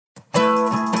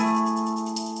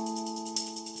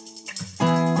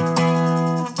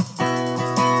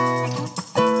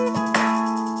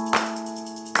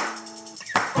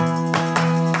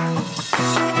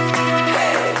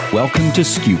Welcome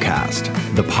to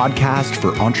SKUcast, the podcast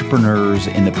for entrepreneurs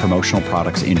in the promotional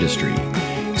products industry.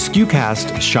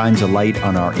 SKUcast shines a light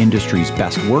on our industry's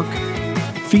best work,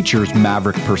 features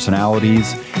maverick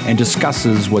personalities, and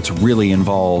discusses what's really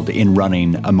involved in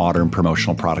running a modern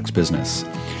promotional products business.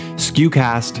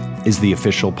 SKUcast is the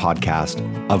official podcast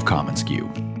of commonsku.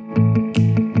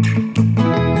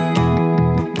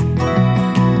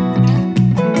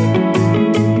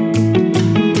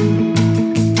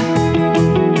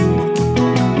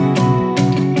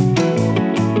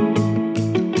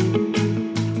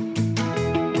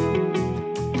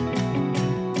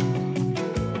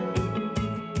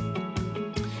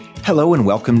 Hello and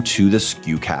welcome to the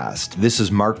SKUcast. This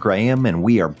is Mark Graham, and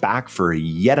we are back for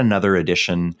yet another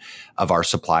edition of our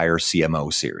Supplier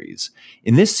CMO series.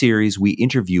 In this series, we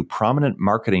interview prominent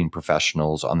marketing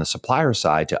professionals on the supplier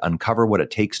side to uncover what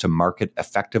it takes to market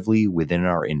effectively within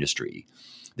our industry.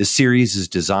 This series is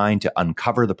designed to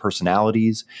uncover the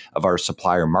personalities of our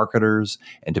supplier marketers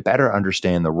and to better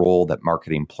understand the role that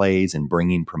marketing plays in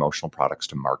bringing promotional products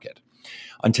to market.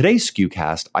 On today's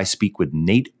SKUcast, I speak with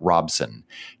Nate Robson,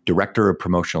 Director of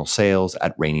Promotional Sales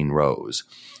at Raining Rose.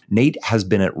 Nate has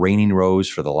been at Raining Rose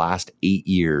for the last 8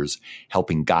 years,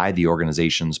 helping guide the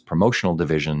organization's promotional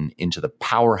division into the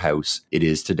powerhouse it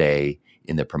is today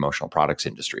in the promotional products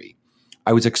industry.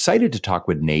 I was excited to talk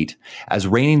with Nate, as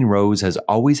Raining Rose has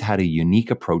always had a unique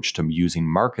approach to using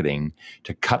marketing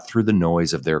to cut through the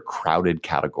noise of their crowded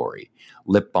category,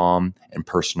 lip balm and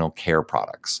personal care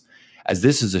products. As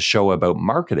this is a show about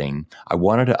marketing, I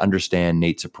wanted to understand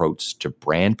Nate's approach to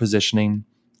brand positioning,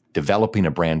 developing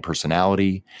a brand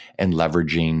personality, and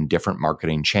leveraging different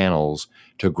marketing channels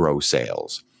to grow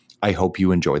sales. I hope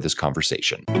you enjoy this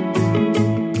conversation.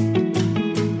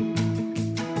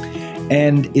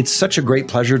 And it's such a great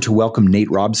pleasure to welcome Nate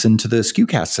Robson to the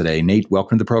SKUcast today. Nate,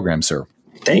 welcome to the program, sir.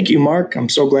 Thank you, Mark. I'm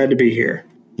so glad to be here.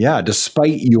 Yeah,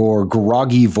 despite your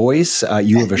groggy voice,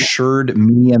 you have assured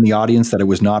me and the audience that it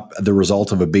was not the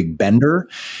result of a big bender.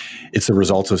 It's the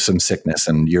result of some sickness,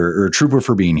 and you're a trooper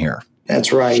for being here.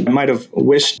 That's right. I might have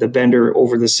wished the bender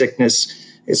over the sickness.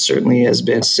 It certainly has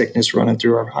been sickness running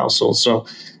through our household. So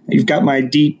you've got my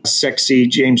deep, sexy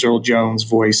James Earl Jones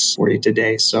voice for you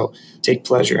today. So take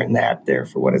pleasure in that there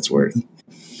for what it's worth.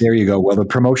 There you go. Well, the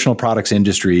promotional products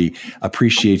industry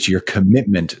appreciates your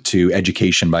commitment to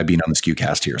education by being on the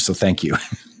SKUcast here. So thank you.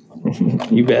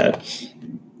 You bet.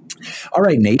 All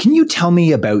right, Nate, can you tell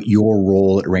me about your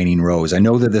role at Raining Rose? I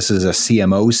know that this is a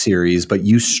CMO series, but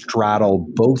you straddle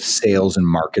both sales and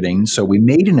marketing. So we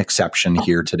made an exception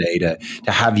here today to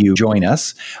have you join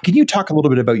us. Can you talk a little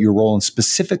bit about your role and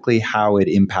specifically how it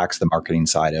impacts the marketing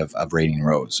side of Raining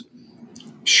Rose?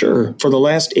 Sure. For the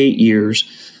last 8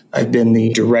 years, I've been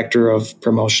the Director of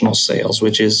Promotional Sales,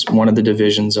 which is one of the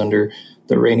divisions under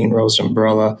the Raining Rose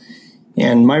umbrella.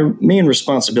 And my main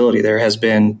responsibility there has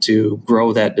been to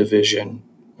grow that division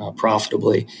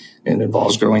profitably. It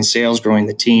involves growing sales, growing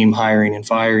the team, hiring and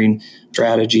firing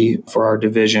strategy for our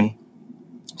division,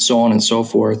 so on and so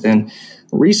forth. And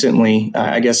recently,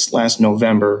 I guess last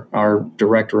November, our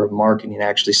Director of Marketing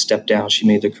actually stepped down. She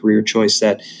made the career choice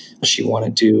that she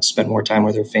wanted to spend more time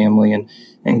with her family and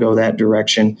go that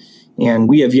direction. And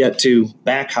we have yet to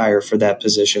back hire for that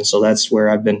position. So that's where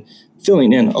I've been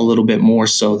filling in a little bit more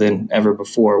so than ever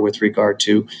before with regard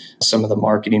to some of the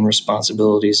marketing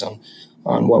responsibilities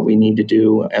on what we need to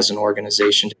do as an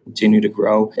organization to continue to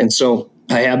grow. And so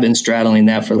I have been straddling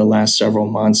that for the last several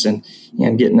months and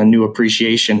getting a new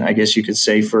appreciation, I guess you could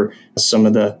say, for some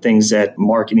of the things that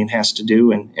marketing has to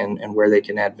do and where they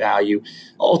can add value.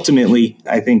 Ultimately,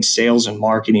 I think sales and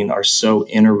marketing are so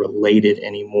interrelated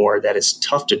anymore that it's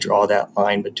tough to draw that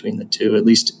line between the two, at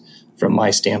least from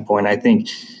my standpoint. I think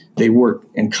they work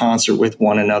in concert with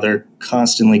one another,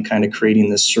 constantly kind of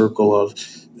creating this circle of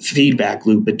feedback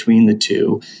loop between the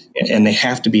two, and they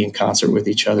have to be in concert with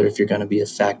each other if you're going to be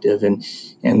effective, and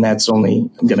that's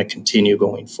only going to continue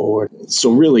going forward.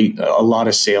 So really, a lot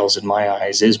of sales in my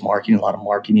eyes is marketing, a lot of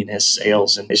marketing is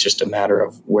sales, and it's just a matter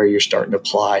of where you're starting to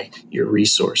apply your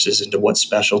resources into what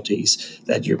specialties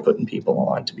that you're putting people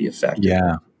on to be effective.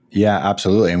 Yeah,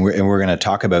 absolutely. And we're going to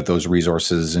talk about those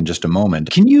resources in just a moment.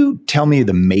 Can you tell me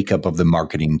the makeup of the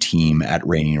marketing team at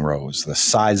Raining Rose, the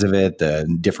size of it, the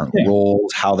different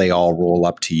roles, how they all roll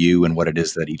up to you, and what it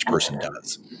is that each person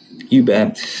does? You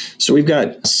bet. So we've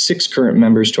got 6 current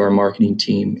members to our marketing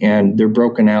team, and they're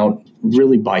broken out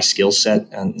really by skill set.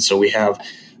 And so we have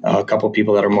a couple of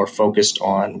people that are more focused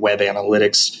on web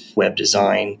analytics, web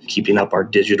design, keeping up our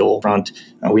digital front.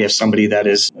 We have somebody that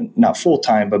is not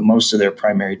full-time, but most of their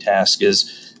primary task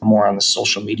is more on the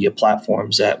social media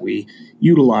platforms that we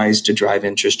utilize to drive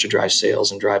interest, to drive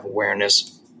sales, and drive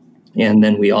awareness. And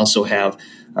then we also have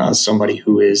somebody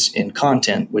who is in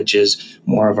content, which is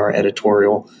more of our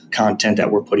editorial content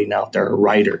that we're putting out there, a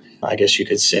writer, I guess you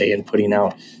could say, and putting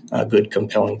out good,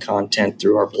 compelling content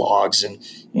through our blogs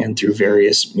and through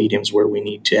various mediums where we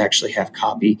need to actually have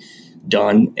copy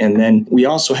done. And then we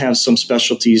also have some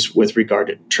specialties with regard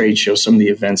to trade shows, some of the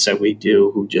events that we do,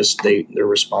 who just they're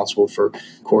responsible for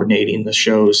coordinating the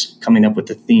shows, coming up with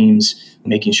the themes,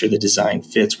 making sure the design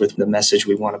fits with the message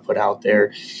we want to put out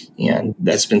there. And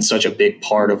that's been such a big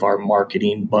part of our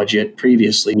marketing budget.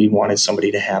 Previously, we wanted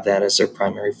somebody to have that as their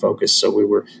primary focus, so we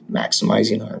were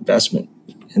maximizing our investment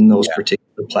in those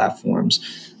particular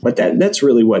platforms. But that's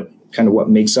really what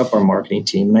makes up our marketing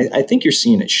team. And I think you're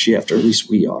seeing it shift, or at least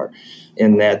we are,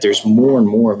 in that there's more and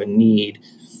more of a need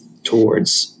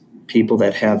towards people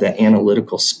that have that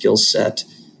analytical skill set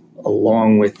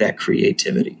along with that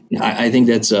creativity. I think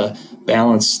that's a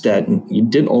balance that you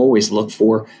didn't always look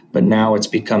for, but now it's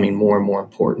becoming more and more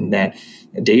important. That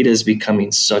data is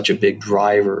becoming such a big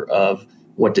driver of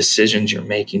what decisions you're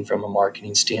making from a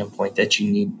marketing standpoint, that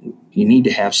you need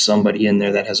to have somebody in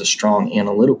there that has a strong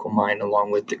analytical mind along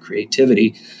with the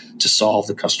creativity to solve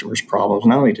the customer's problems,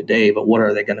 not only today, but what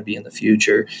are they going to be in the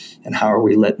future, and how are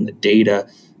we letting the data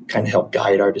kind of help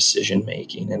guide our decision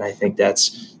making. And I think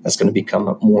that's going to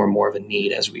become more and more of a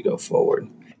need as we go forward.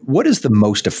 What is the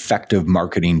most effective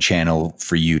marketing channel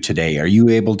for you today? Are you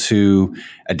able to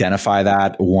identify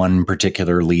that one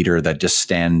particular leader that just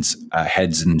stands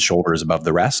heads and shoulders above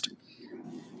the rest?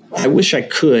 I wish I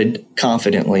could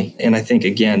confidently. And I think,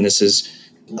 again, this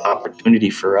is the opportunity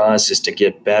for us is to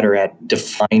get better at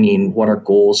defining what our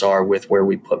goals are with where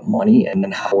we put money and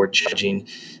then how we're judging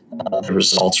the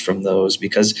results from those.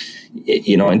 Because,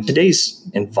 in today's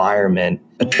environment,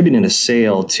 attributing a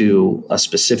sale to a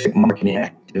specific marketing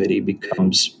activity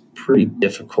becomes pretty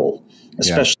difficult,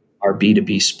 especially in our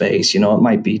B2B space. It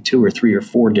might be 2 or 3 or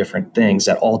 4 different things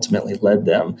that ultimately led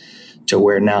them to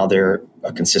where now they're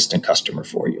a consistent customer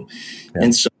for you. Yeah.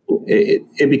 And so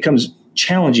it becomes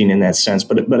challenging in that sense.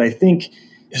 But I think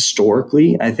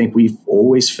historically, we've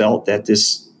always felt that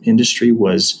this industry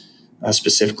was,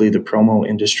 specifically the promo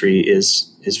industry,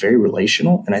 is very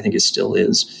relational, and I think it still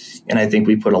is. And I think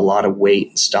we put a lot of weight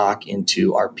and stock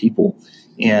into our people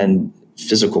and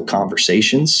physical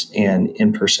conversations and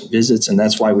in-person visits, and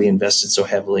that's why we invested so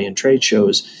heavily in trade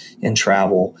shows, in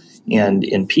travel, and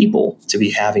in people to be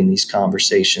having these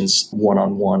conversations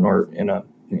one-on-one or in a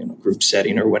group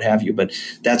setting or what have you. But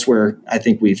that's where I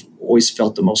think we've always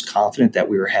felt the most confident that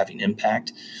we were having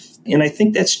impact. And I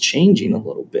think that's changing a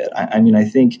little bit. I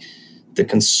think the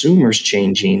consumer's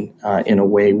changing in a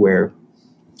way where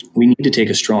we need to take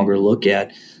a stronger look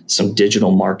at some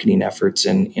digital marketing efforts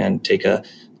and take a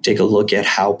look at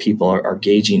how people are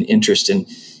gauging interest in,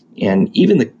 and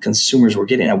even the consumers we're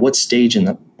getting. At what stage in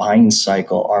the buying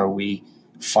cycle are we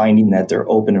finding that they're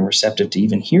open and receptive to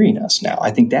even hearing us now?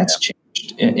 I think that's changed.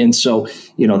 And so,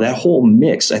 that whole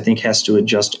mix, I think, has to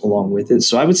adjust along with it.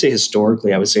 So I would say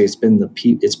historically, it's been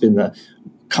the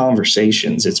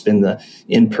conversations, it's been the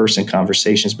in-person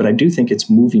conversations, but I do think it's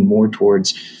moving more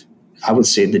towards, I would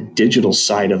say, the digital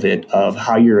side of it, of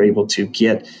how you're able to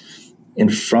get in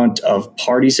front of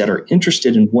parties that are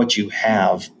interested in what you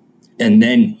have, and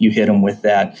then you hit them with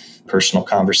that personal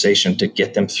conversation to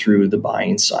get them through the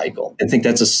buying cycle. I think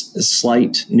that's a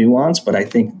slight nuance, but I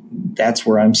think that's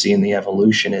where I'm seeing the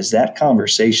evolution, is that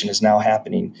conversation is now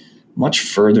happening much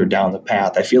further down the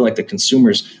path. I feel like the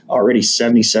consumer's already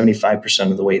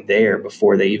 70-75% of the way there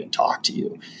before they even talk to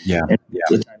you. Yeah. And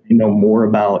the time they know more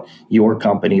about your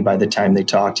company by the time they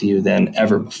talk to you than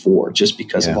ever before, just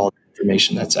because of all the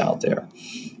information that's out there.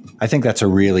 I think that's a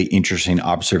really interesting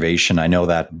observation. I know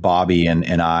that Bobby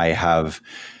and I have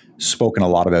spoken a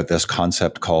lot about this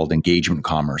concept called engagement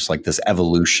commerce. Like, this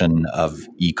evolution of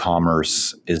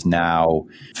e-commerce is now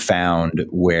found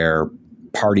where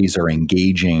parties are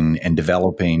engaging and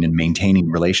developing and maintaining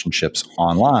relationships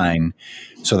online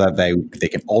so that they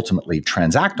can ultimately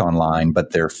transact online,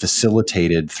 but they're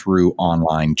facilitated through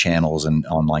online channels and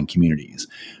online communities.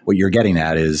 What you're getting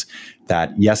at is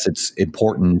that, yes, it's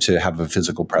important to have a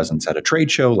physical presence at a trade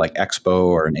show like Expo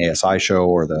or an ASI show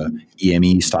or the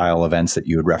EME style events that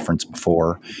you had referenced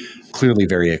before. Clearly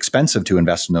very expensive to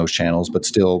invest in those channels, but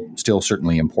still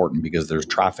certainly important because there's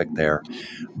traffic there.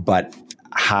 But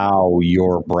how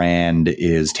your brand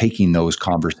is taking those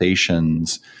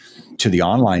conversations to the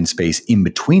online space in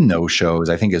between those shows,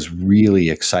 I think, is really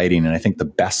exciting. And I think the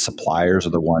best suppliers are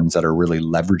the ones that are really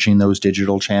leveraging those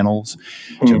digital channels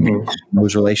to make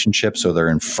those relationships, so they're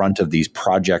in front of these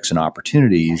projects and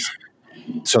opportunities.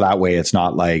 So that way it's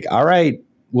not like, all right,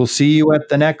 we'll see you at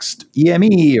the next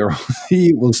EME, or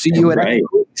we'll see you at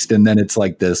next. And then it's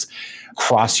like this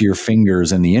cross your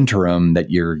fingers in the interim that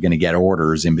you're going to get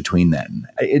orders in between then.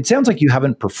 It sounds like you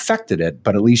haven't perfected it,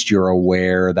 but at least you're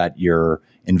aware that you're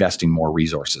investing more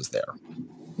resources there.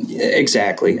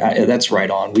 Exactly. That's right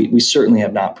on. We certainly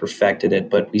have not perfected it,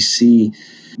 but we see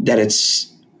that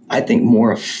it's, I think,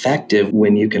 more effective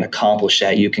when you can accomplish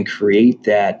that. You can create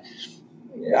that.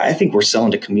 I think we're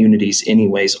selling to communities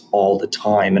anyways all the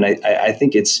time. And I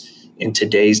think it's in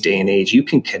today's day and age, you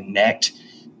can connect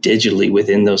digitally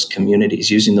within those communities,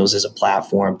 using those as a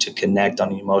platform to connect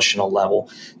on an emotional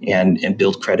level and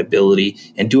build credibility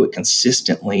and do it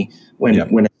consistently when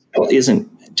it isn't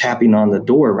tapping on the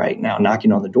door right now,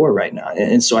 knocking on the door right now.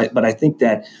 And so, but I think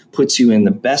that puts you in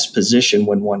the best position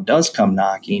when one does come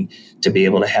knocking to be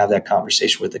able to have that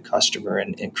conversation with the customer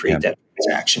and create that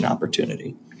transaction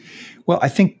opportunity. Well, I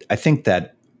think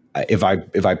that if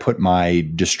I put my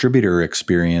distributor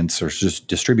experience or just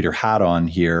distributor hat on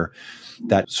here,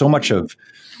 that so much of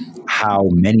how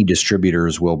many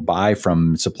distributors will buy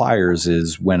from suppliers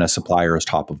is when a supplier is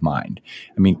top of mind.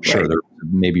 I mean, sure, there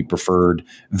may be preferred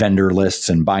vendor lists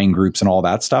and buying groups and all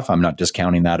that stuff. I'm not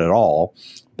discounting that at all.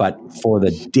 But for the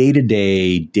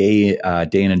day-to-day, day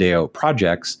in and day out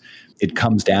projects, it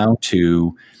comes down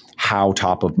to how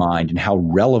top of mind and how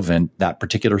relevant that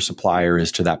particular supplier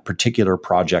is to that particular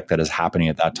project that is happening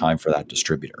at that time for that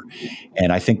distributor.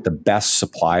 And I think the best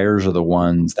suppliers are the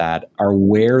ones that are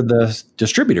where the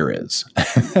distributor is.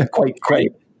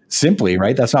 quite simply,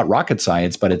 right? That's not rocket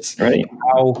science, but it's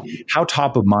how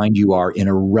top of mind you are in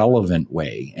a relevant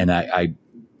way. And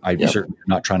I'm certainly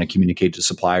not trying to communicate to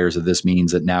suppliers that this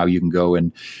means that now you can go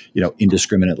and,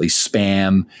 indiscriminately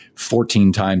spam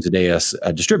 14 times a day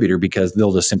a distributor, because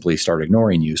they'll just simply start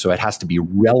ignoring you. So it has to be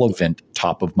relevant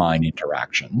top of mind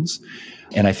interactions.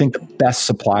 And I think the best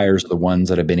suppliers are the ones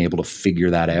that have been able to figure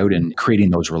that out and creating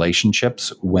those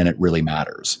relationships when it really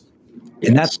matters. Yes.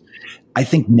 And that's, I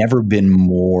think,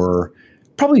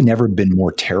 probably never been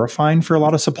more terrifying for a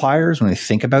lot of suppliers when they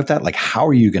think about that. Like, how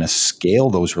are you going to scale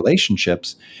those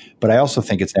relationships? But I also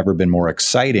think it's never been more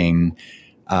exciting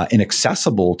and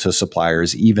accessible to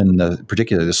suppliers, even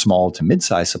particularly the small to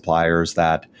mid-sized suppliers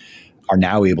that are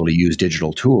now able to use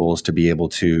digital tools to be able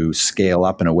to scale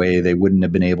up in a way they wouldn't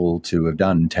have been able to have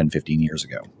done 10, 15 years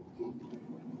ago.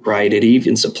 Right. It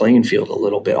evens the playing field a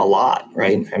lot,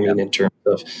 right? I mean, in terms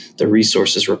of the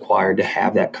resources required to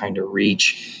have that kind of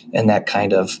reach and that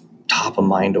kind of top of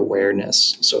mind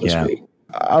awareness, so to speak.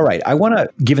 All right. I want to,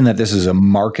 given that this is a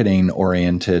marketing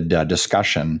oriented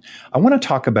discussion, I want to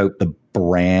talk about the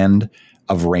brand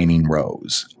of Raining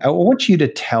Rose. I want you to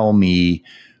tell me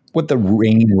what the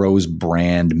Raining Rose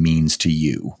brand means to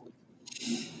you.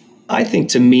 I think,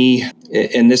 to me,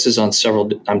 and this is on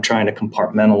I'm trying to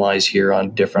compartmentalize here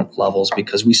on different levels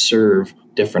because we serve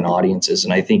different audiences.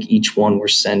 And I think each one we're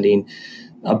sending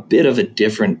a bit of a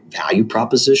different value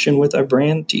proposition with our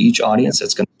brand to each audience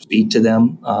that's going to speak to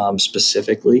them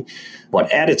specifically.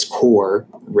 But at its core,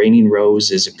 Raining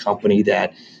Rose is a company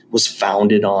that was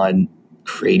founded on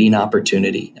creating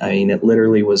opportunity. I mean, it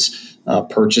literally was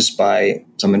purchased by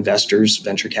some investors,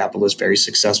 venture capitalists, very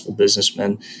successful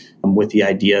businessmen, with the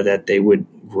idea that they would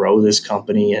grow this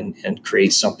company and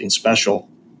create something special.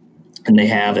 And they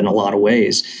have in a lot of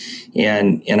ways.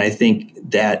 And I think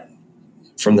that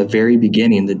from the very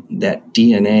beginning, that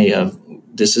DNA of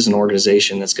this is an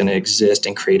organization that's going to exist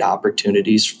and create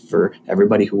opportunities for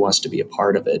everybody who wants to be a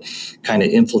part of it kind of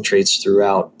infiltrates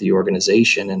throughout the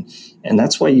organization. And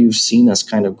that's why you've seen us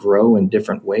kind of grow in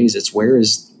different ways. It's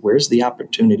where's the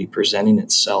opportunity presenting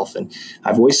itself? And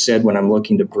I've always said when I'm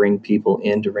looking to bring people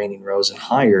into Raining Rose and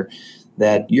hire,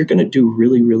 that you're going to do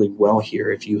really, really well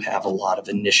here if you have a lot of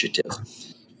initiative.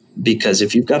 Because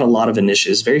if you've got a lot of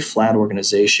initiatives, very flat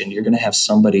organization, you're going to have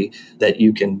somebody that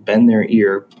you can bend their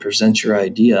ear, present your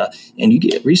idea, and you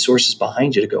get resources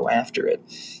behind you to go after it.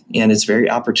 And it's very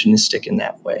opportunistic in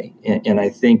that way. And I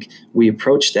think we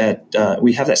approach that,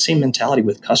 we have that same mentality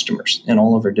with customers in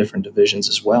all of our different divisions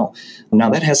as well. Now,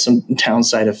 that has some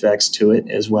downside effects to it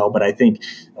as well. But I think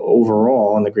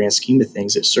overall, in the grand scheme of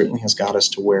things, it certainly has got us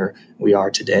to where we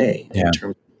are today in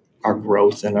terms of our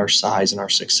growth and our size and our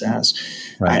success.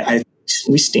 Right.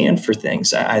 We stand for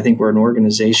things. I think we're an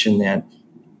organization that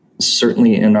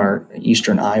certainly in our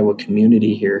Eastern Iowa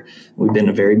community here, we've been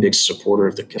a very big supporter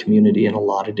of the community in a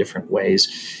lot of different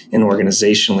ways. And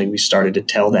organizationally, we started to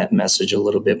tell that message a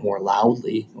little bit more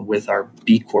loudly with our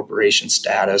B Corporation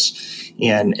status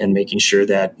and making sure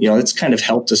that, it's kind of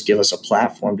helped us give us a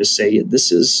platform to say,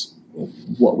 this is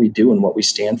what we do and what we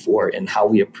stand for and how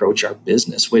we approach our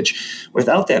business, which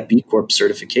without that B Corp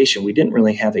certification, we didn't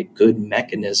really have a good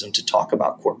mechanism to talk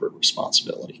about corporate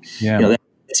responsibility. Yeah.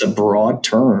 it's a broad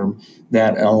term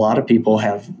that a lot of people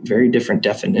have very different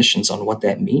definitions on what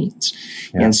that means.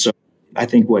 Yeah. And so I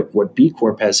think what B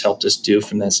Corp has helped us do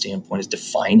from that standpoint is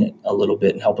define it a little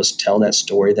bit and help us tell that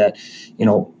story that,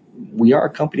 we are a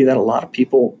company that a lot of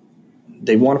people,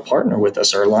 they want to partner with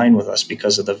us or align with us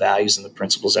because of the values and the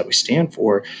principles that we stand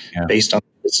for based on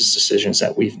business decisions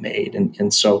that we've made.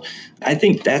 And so I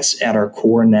think that's at our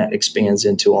core, and that expands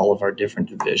into all of our different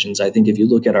divisions. I think if you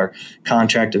look at our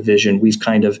contract division, we've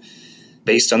kind of,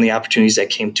 based on the opportunities that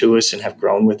came to us and have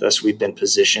grown with us, we've been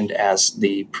positioned as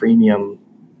the premium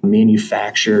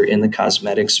manufacturer in the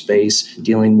cosmetic space,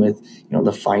 dealing with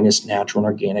the finest natural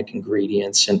and organic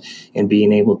ingredients, and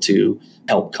being able to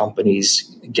help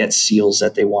companies get seals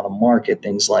that they want to market,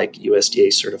 things like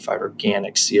USDA certified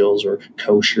organic seals or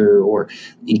kosher or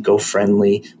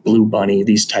eco-friendly, Blue Bunny,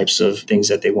 these types of things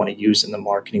that they want to use in the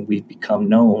marketing. We've become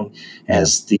known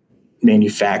as the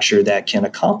manufacturer that can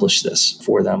accomplish this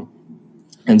for them.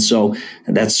 And so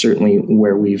that's certainly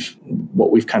what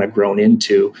we've kind of grown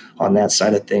into on that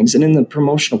side of things. And in the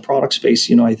promotional product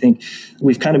space, I think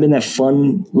we've kind of been that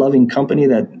fun-loving company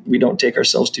that we don't take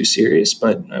ourselves too serious,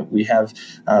 but we have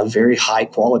very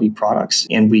high-quality products,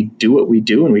 and we do what we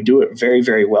do, and we do it very,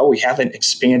 very well. We haven't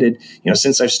expanded,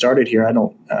 since I've started here.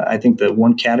 I think the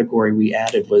one category we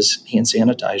added was hand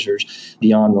sanitizers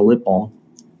beyond the lip balm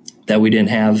that we didn't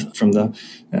have from the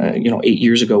 8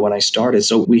 years ago when I started.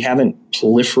 So we haven't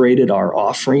proliferated our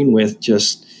offering with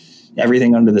just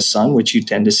everything under the sun, which you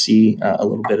tend to see a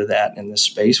little bit of that in this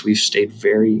space. We've stayed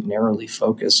very narrowly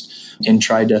focused and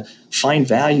tried to find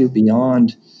value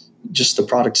beyond just the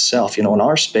product itself. In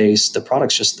our space, the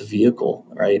product's just the vehicle,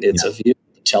 right? It's a vehicle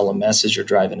to tell a message or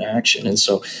drive an action. And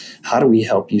so how do we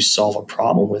help you solve a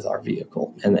problem with our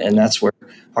vehicle? And that's where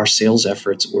our sales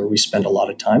efforts, where we spend a lot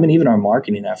of time, and even our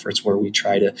marketing efforts, where we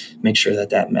try to make sure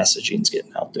that messaging is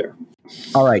getting out there.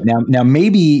 All right. Now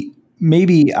maybe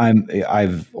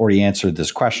I've already answered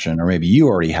this question, or maybe you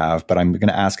already have, but I'm going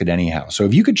to ask it anyhow. So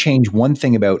if you could change one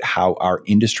thing about how our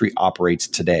industry operates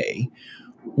today,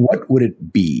 what would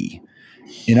it be?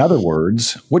 In other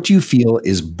words, what do you feel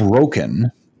is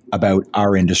broken about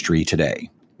our industry today?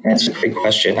 That's a great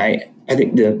question. I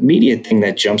think the immediate thing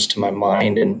that jumps to my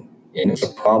mind, and it's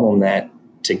a problem that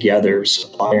together,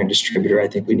 supplier and distributor, I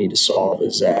think we need to solve,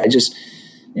 is that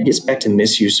it gets back to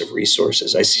misuse of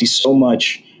resources. I see so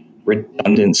much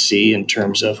redundancy in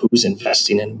terms of who's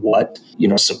investing in what.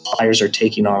 Suppliers are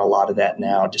taking on a lot of that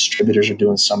now. Distributors are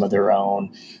doing some of their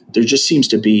own. There just seems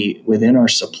to be, within our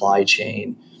supply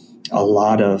chain, a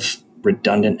lot of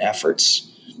redundant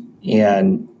efforts.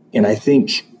 And I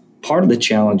think part of the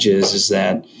challenge is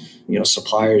that,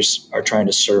 suppliers are trying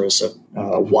to service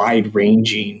a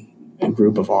wide-ranging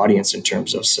group of audience in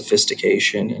terms of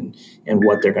sophistication and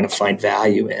what they're going to find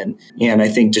value in. And I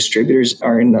think distributors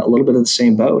are in a little bit of the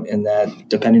same boat, in that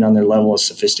depending on their level of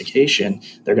sophistication,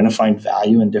 they're going to find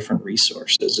value in different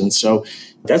resources. And so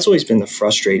that's always been the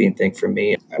frustrating thing for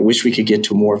me. I wish we could get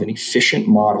to more of an efficient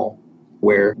model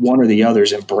where one or the other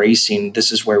is embracing,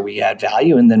 this is where we add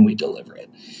value, and then we deliver it.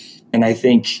 And I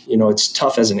think, it's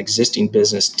tough as an existing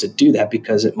business to do that,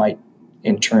 because it might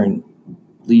in turn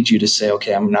lead you to say,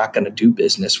 okay, I'm not going to do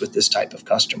business with this type of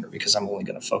customer because I'm only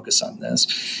going to focus on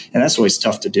this. And that's always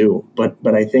tough to do. But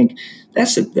I think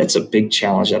that's a big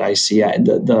challenge that I see.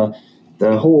 The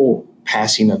whole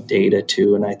passing of data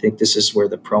too. And I think this is where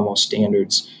the promo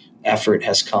standards effort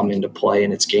has come into play,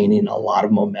 and it's gaining a lot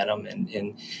of momentum.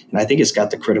 And I think it's got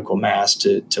the critical mass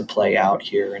to play out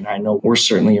here. And I know we're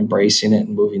certainly embracing it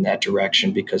and moving that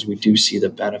direction, because we do see the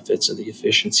benefits of the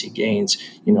efficiency gains,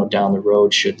 down the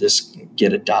road, should this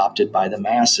get adopted by the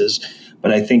masses.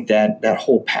 But I think that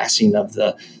whole passing of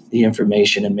the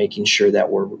information and making sure that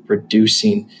we're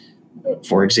reducing,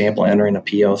 for example, entering a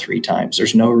PO 3 times.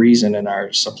 There's no reason in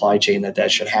our supply chain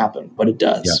that should happen, but it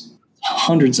does. Yeah.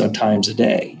 Hundreds of times a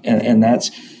day. And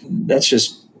that's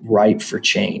just ripe for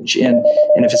change. And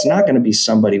if it's not going to be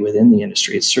somebody within the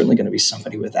industry, it's certainly going to be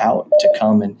somebody without to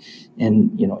come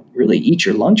and really eat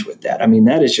your lunch with that. I mean,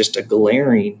 that is just a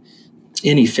glaring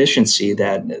inefficiency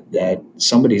that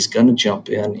somebody's going to jump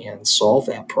in and solve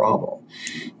that problem.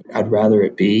 I'd rather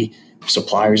it be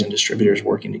suppliers and distributors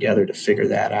working together to figure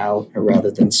that out, rather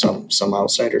than some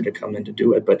outsider to come in to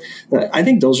do it. But I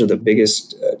think those are the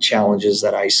biggest challenges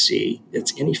that I see.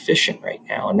 It's inefficient right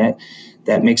now, and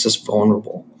that makes us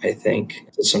vulnerable, I think,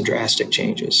 to some drastic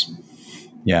changes.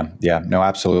 Yeah, no,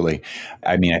 absolutely.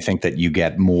 I mean, I think that you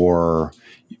get more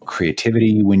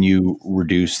creativity when you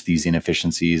reduce these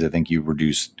inefficiencies. I think you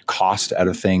reduce cost out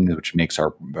of things, which makes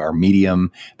our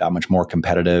medium that much more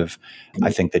competitive.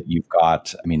 I think that you've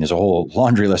got, there's a whole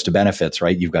laundry list of benefits,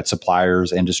 right? You've got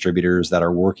suppliers and distributors that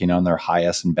are working on their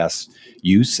highest and best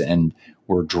use, and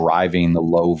we're driving the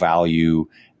low value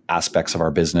aspects of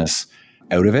our business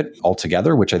out of it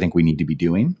altogether, which I think we need to be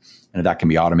doing. And that can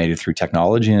be automated through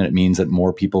technology. And it means that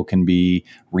more people can be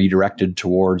redirected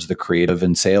towards the creative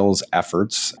and sales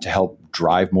efforts to help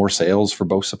drive more sales for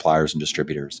both suppliers and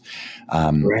distributors.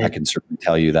 Right. I can certainly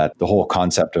tell you that the whole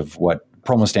concept of what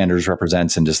promo standards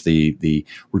represents and just the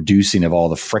reducing of all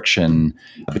the friction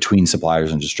between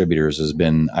suppliers and distributors has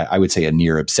been, I would say, a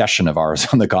near obsession of ours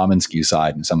on the common SKU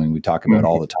side, and something we talk about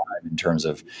all the time in terms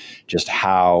of just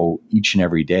how each and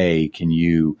every day can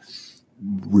you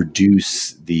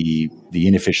reduce the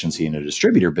inefficiency in a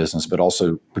distributor business, but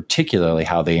also particularly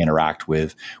how they interact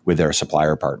with their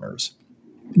supplier partners.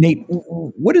 Nate,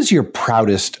 what is your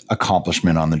proudest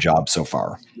accomplishment on the job so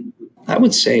far? I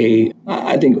would say,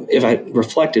 I think if I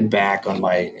reflected back on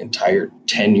my entire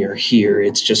tenure here,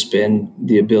 it's just been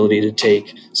the ability to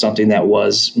take something that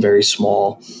was very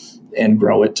small and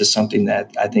grow it to something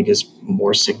that I think is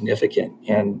more significant.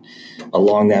 And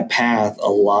along that path, a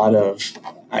lot of,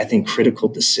 I think, critical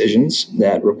decisions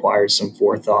that required some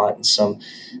forethought and some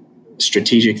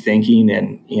strategic thinking.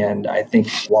 And I think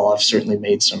while I've certainly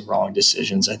made some wrong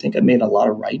decisions, I think I made a lot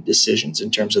of right decisions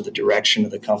in terms of the direction of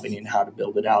the company and how to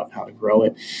build it out and how to grow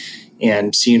it.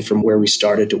 And seeing from where we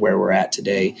started to where we're at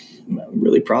today, I'm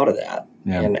really proud of that.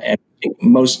 Yeah. And I think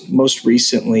most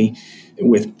recently,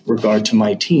 with regard to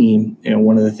my team,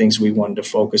 one of the things we wanted to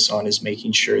focus on is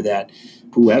making sure that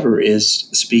whoever is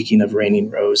speaking of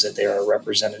Reigning Rose, that they are a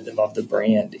representative of the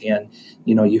brand. And,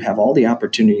 you have all the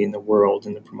opportunity in the world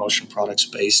in the promotional product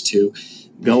space to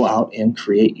go out and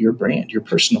create your brand, your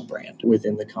personal brand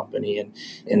within the company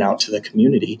and out to the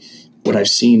community. What I've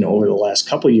seen over the last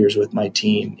couple of years with my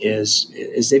team is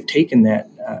they've taken that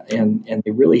and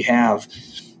they really have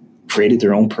created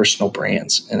their own personal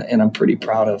brands. And I'm pretty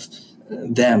proud of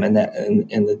them and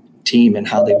the team and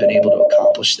how they've been able to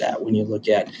accomplish that. When you look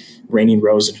at Reigning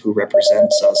Rose and who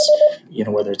represents us,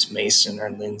 whether it's Mason or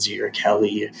Lindsay or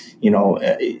Kelly,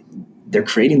 they're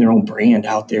creating their own brand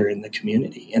out there in the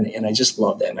community. And I just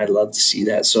love that. And I love to see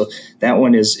that. So that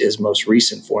one is most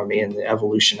recent for me, and the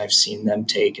evolution I've seen them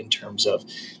take in terms of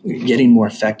getting more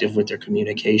effective with their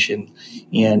communication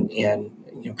and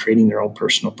creating their own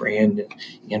personal brand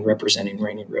and representing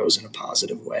Reigning Rose in a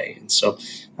positive way. And so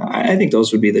I think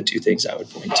those would be the two things I would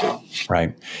point to.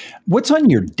 Right. What's on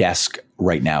your desk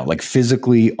right now? Like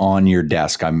physically on your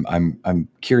desk? I'm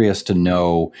curious to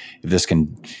know if this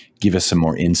can give us some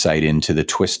more insight into the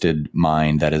twisted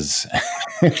mind that is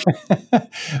that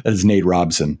is Nate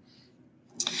Robson.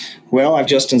 Well, I've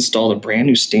just installed a brand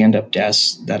new stand-up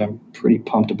desk that I'm pretty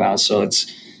pumped about. So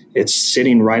it's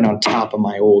sitting right on top of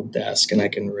my old desk, and I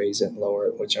can raise it and lower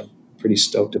it, which I'm pretty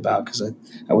stoked about because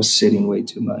I was sitting way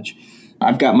too much.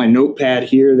 I've got my notepad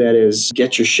here that is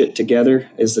Get Your Shit Together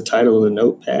is the title of the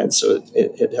notepad. So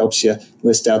it helps you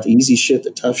list out the easy shit,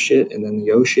 the tough shit, and then the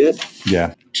yo shit.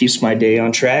 Yeah. Keeps my day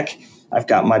on track. I've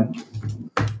got my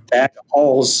back of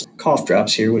Hall's cough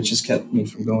drops here, which has kept me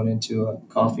from going into a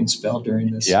coughing spell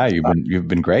during this. Yeah, you've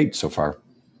been great so far.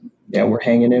 Yeah, we're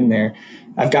hanging in there.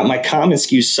 I've got my common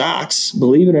SKU socks.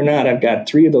 Believe it or not, I've got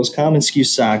 3 of those common SKU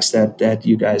socks that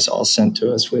you guys all sent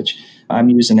to us, which I'm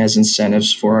using as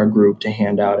incentives for our group to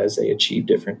hand out as they achieve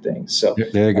different things. So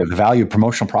there you go. The value of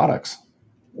promotional products.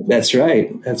 That's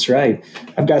right.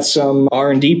 I've got some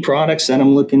R&D products that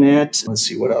I'm looking at. Let's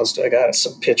see, what else do I got?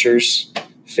 Some pictures,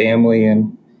 family,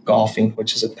 and golfing,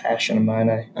 which is a passion of mine.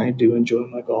 I do enjoy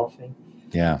my golfing.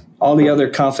 Yeah. All the other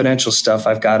confidential stuff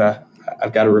I've got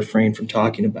to refrain from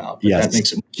talking about. But yes. That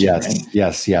makes it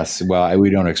Yes. Well, we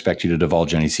don't expect you to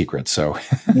divulge any secrets. So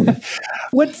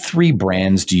what 3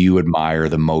 brands do you admire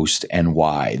the most and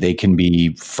why? They can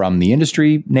be from the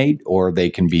industry, Nate, or they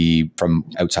can be from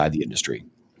outside the industry.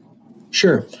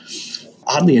 Sure.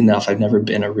 Oddly enough, I've never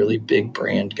been a really big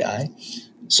brand guy.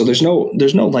 So there's no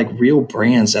like real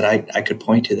brands that I could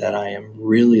point to that I am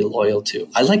really loyal to.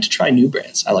 I like to try new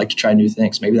brands. I like to try new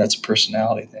things. Maybe that's a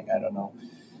personality thing. I don't know.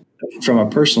 From a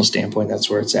personal standpoint, that's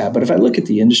where it's at. But if I look at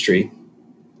the industry,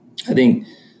 I think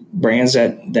brands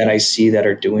that I see that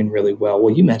are doing really well.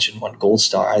 Well, you mentioned one, Gold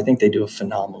Star. I think they do a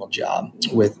phenomenal job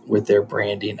with their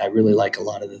branding. I really like a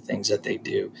lot of the things that they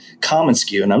do. Common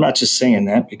SKU, and I'm not just saying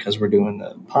that because we're doing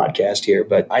the podcast here,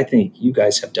 but I think you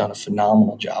guys have done a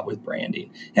phenomenal job with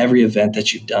branding. Every event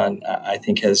that you've done, I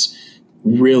think, has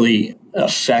really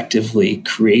effectively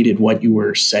created what you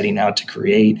were setting out to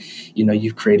create.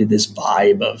 You've created this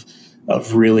vibe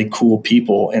of really cool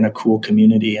people in a cool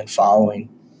community and following.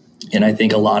 And I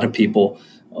think a lot of people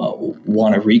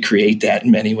want to recreate that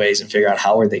in many ways and figure out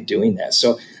how are they doing that.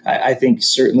 So I think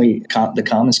certainly the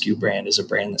commonsku brand is a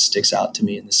brand that sticks out to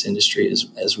me in this industry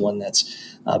as one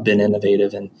that's been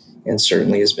innovative and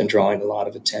certainly has been drawing a lot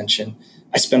of attention.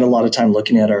 I spend a lot of time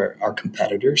looking at our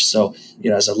competitors. So,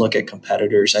 as I look at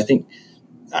competitors, I think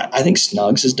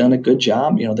Snugs has done a good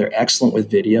job. They're excellent with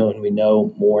video, and we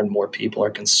know more and more people are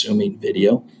consuming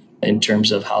video in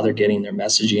terms of how they're getting their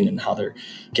messaging and how they're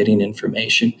getting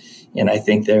information. And I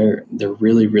think they're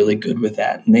really, really good with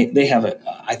that. And they have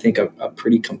a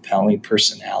pretty compelling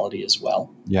personality as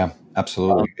well. Yeah,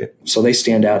 absolutely. So they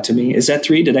stand out to me. Is that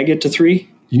 3? Did I get to 3?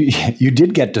 You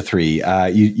did get to 3.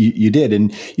 You did.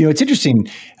 And, it's interesting.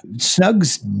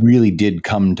 Snugs really did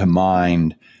come to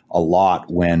mind a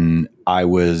lot when I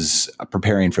was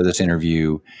preparing for this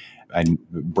interview.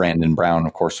 Brandon Brown,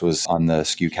 of course, was on the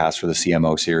SKUcast for the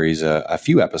CMO series a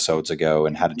few episodes ago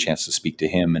and had a chance to speak to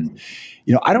him. And,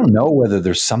 I don't know whether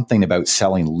there's something about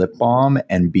selling lip balm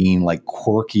and being like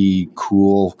quirky,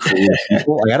 cool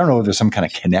people. Like, I don't know if there's some kind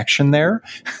of connection there,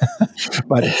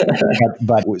 but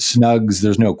with Snugs,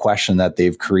 there's no question that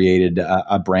they've created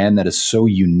a brand that is so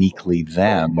uniquely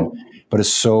them, but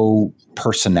is so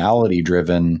personality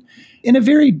driven in a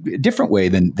very different way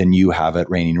than you have at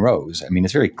Raining Rose. I mean,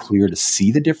 it's very clear to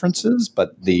see the differences,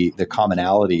 but the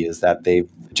commonality is that they,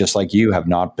 just like you, have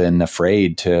not been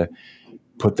afraid to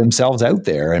put themselves out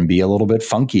there and be a little bit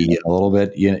funky, a little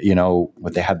bit,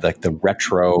 what they had, like the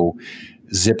retro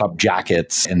zip up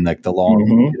jackets and like the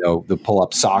long, the pull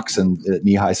up socks and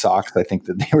knee high socks. I think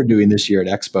that they were doing this year at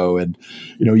Expo, and,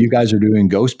 you guys are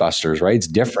doing Ghostbusters, right? It's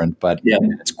different, but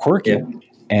it's quirky. Yeah.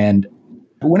 And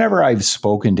whenever I've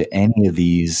spoken to any of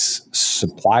these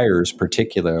suppliers,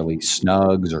 particularly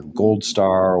Snugs or Gold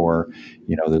Star, or,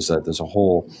 there's a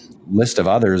whole list of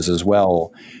others as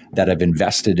well that have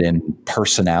invested in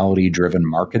personality-driven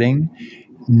marketing,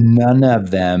 none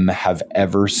of them have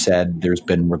ever said there's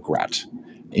been regret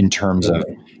in terms of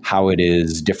how it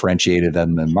is differentiated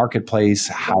in the marketplace,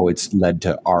 how it's led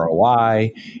to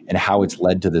ROI, and how it's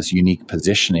led to this unique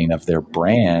positioning of their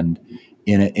brand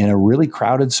in a really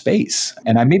crowded space.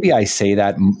 And I say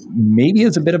that maybe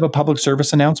as a bit of a public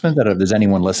service announcement, that if there's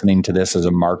anyone listening to this as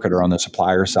a marketer on the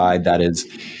supplier side that is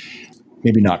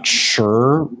maybe not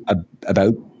sure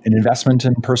about an investment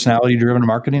in personality-driven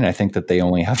marketing, I think that they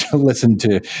only have to listen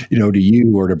to, to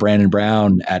you or to Brandon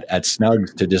Brown at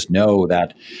Snugs to just know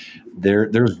that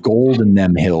there's gold in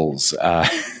them hills.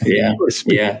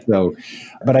 Yeah. So,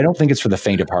 but I don't think it's for the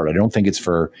faint of heart. I don't think it's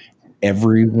for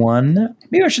everyone.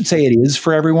 Maybe I should say it is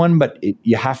for everyone, but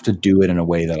you have to do it in a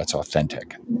way that it's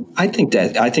authentic. I think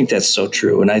that's so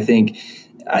true. And I think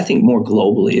more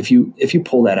globally, if you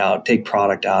pull that out, take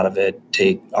product out of it,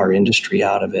 take our industry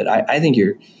out of it, I think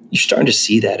you're starting to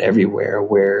see that everywhere,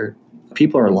 where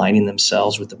people are aligning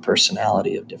themselves with the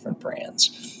personality of different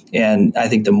brands. And I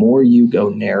think the more you go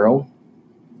narrow,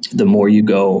 the more you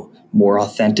go more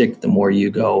authentic, the more you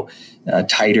go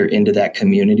tighter into that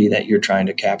community that you're trying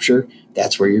to capture,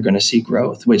 that's where you're going to see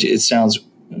growth, which it sounds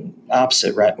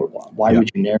opposite, right? Why would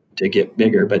you narrow to get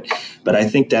bigger? But I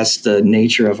think that's the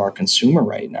nature of our consumer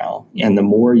right now. And the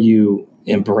more you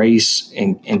embrace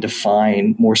and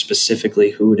define more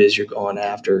specifically who it is you're going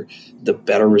after, the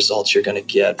better results you're going to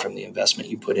get from the investment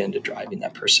you put into driving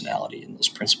that personality and those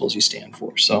principles you stand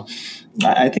for. So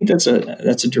I think that's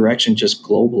a direction just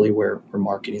globally where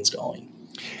marketing's going.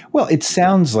 Well, it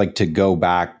sounds like, to go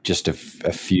back just a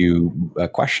few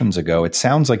questions ago, it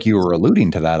sounds like you were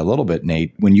alluding to that a little bit,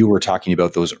 Nate, when you were talking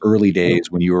about those early days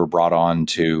when you were brought on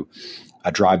to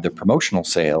drive the promotional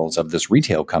sales of this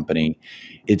retail company.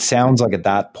 It sounds like at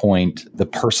that point, the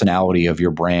personality of your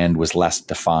brand was less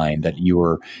defined, that you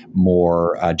were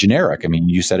more generic. I mean,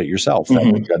 you said it yourself, that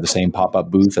you had the same pop-up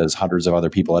booth as hundreds of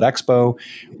other people at Expo,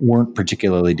 weren't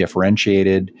particularly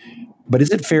differentiated. But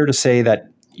is it fair to say that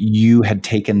you had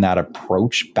taken that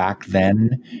approach back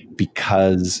then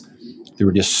because there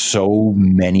were just so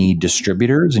many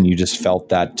distributors and you just felt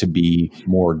that to be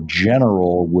more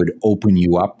general would open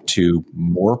you up to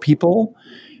more people?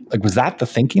 Like, was that the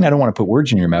thinking? I don't want to put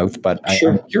words in your mouth, but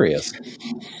Sure. I'm curious.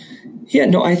 Yeah,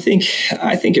 no, I think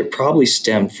it probably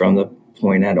stemmed from the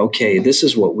point at, okay, this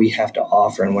is what we have to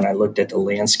offer. And when I looked at the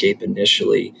landscape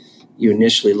initially, you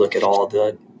initially look at all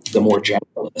the more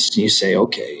generalists and you say,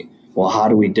 okay, well, how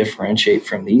do we differentiate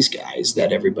from these guys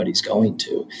that everybody's going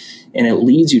to? And it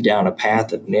leads you down a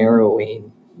path of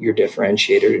narrowing your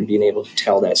differentiator and being able to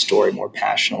tell that story more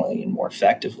passionately and more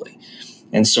effectively.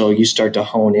 And so you start to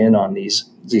hone in on these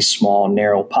small,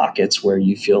 narrow pockets where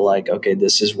you feel like, okay,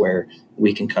 this is where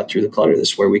we can cut through the clutter.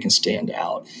 This is where we can stand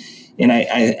out. And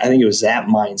I think it was that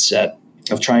mindset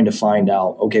of trying to find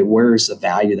out, okay, where's the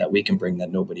value that we can bring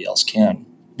that nobody else can,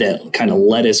 that kind of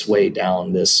led us way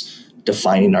down this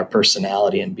defining our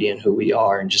personality and being who we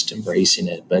are and just embracing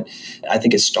it. But I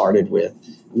think it started with,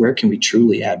 where can we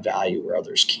truly add value where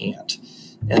others can't?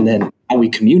 And then how we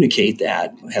communicate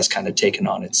that has kind of taken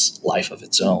on its life of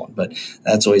its own. But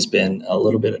that's always been a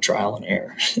little bit of trial and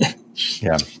error.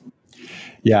 Yeah.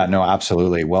 Yeah, no,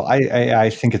 absolutely. Well, I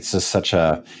think it's just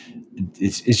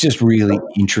it's just really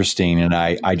interesting. And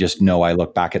I just know, I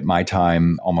look back at my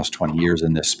time, almost 20 years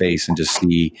in this space, and just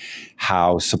see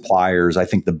how suppliers, I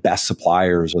think the best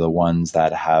suppliers are the ones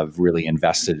that have really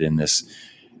invested in this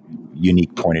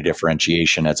unique point of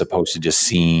differentiation, as opposed to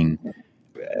just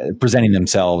presenting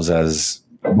themselves as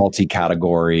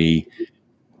multi-category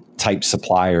type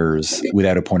suppliers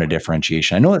without a point of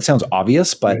differentiation. I know that sounds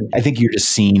obvious, but I think you're just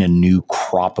seeing a new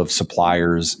crop of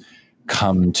suppliers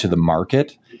come to the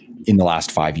market in the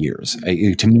last 5 years.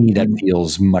 To me, that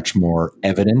feels much more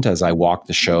evident as I walk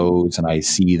the shows and I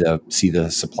see the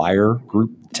supplier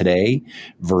group today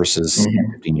versus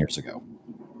 15 years ago.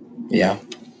 Yeah.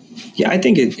 Yeah, I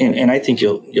think I think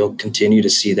you'll continue to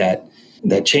see that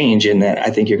change, in that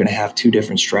I think you're going to have two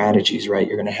different strategies, right?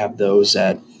 You're going to have those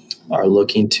that are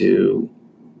looking to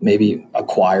maybe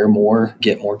acquire more,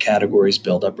 get more categories,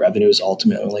 build up revenues,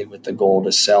 ultimately with the goal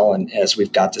to sell. And as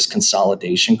we've got this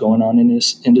consolidation going on in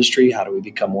this industry, how do we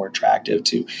become more attractive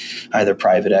to either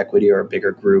private equity or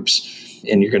bigger groups?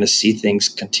 And you're going to see things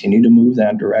continue to move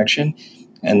that direction.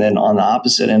 And then on the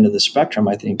opposite end of the spectrum,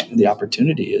 I think the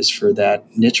opportunity is for that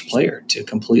niche player to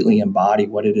completely embody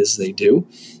what it is they do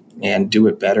and do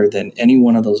it better than any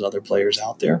one of those other players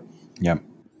out there. Yeah.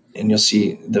 And you'll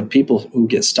see the people who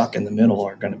get stuck in the middle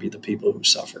are going to be the people who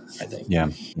suffer, I think.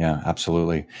 Yeah,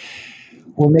 absolutely.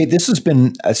 Well, Nate, this has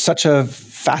been such a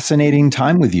fascinating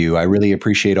time with you. I really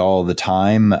appreciate all the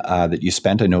time that you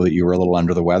spent. I know that you were a little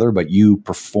under the weather, but you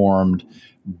performed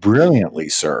brilliantly,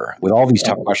 sir, with all these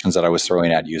tough questions that I was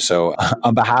throwing at you. So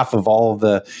on behalf of all of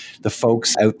the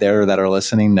folks out there that are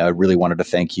listening, I really wanted to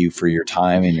thank you for your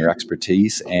time and your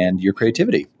expertise and your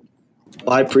creativity.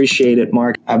 Well, I appreciate it,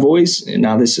 Mark. I've always,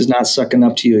 now this is not sucking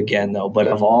up to you again, though, but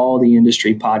of all the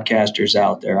industry podcasters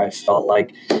out there, I felt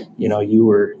like,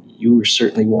 you were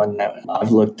certainly one that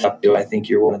I've looked up to. I think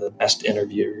you're one of the best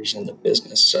interviewers in the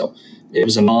business. So it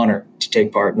was an honor to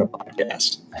take part in the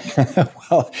podcast.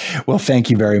 Well, thank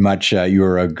you very much. You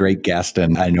were a great guest,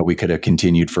 and I know we could have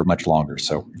continued for much longer.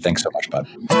 So thanks so much, bud.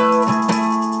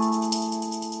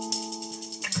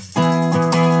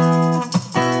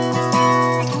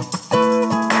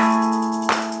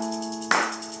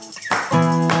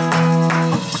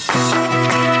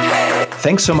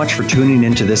 Thanks so much for tuning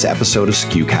into this episode of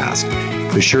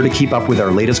SKUcast. Be sure to keep up with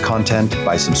our latest content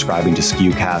by subscribing to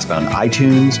SKUcast on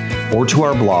iTunes or to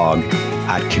our blog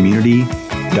at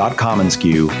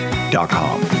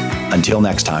community.commonsku.com. Until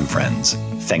next time, friends,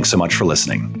 thanks so much for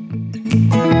listening.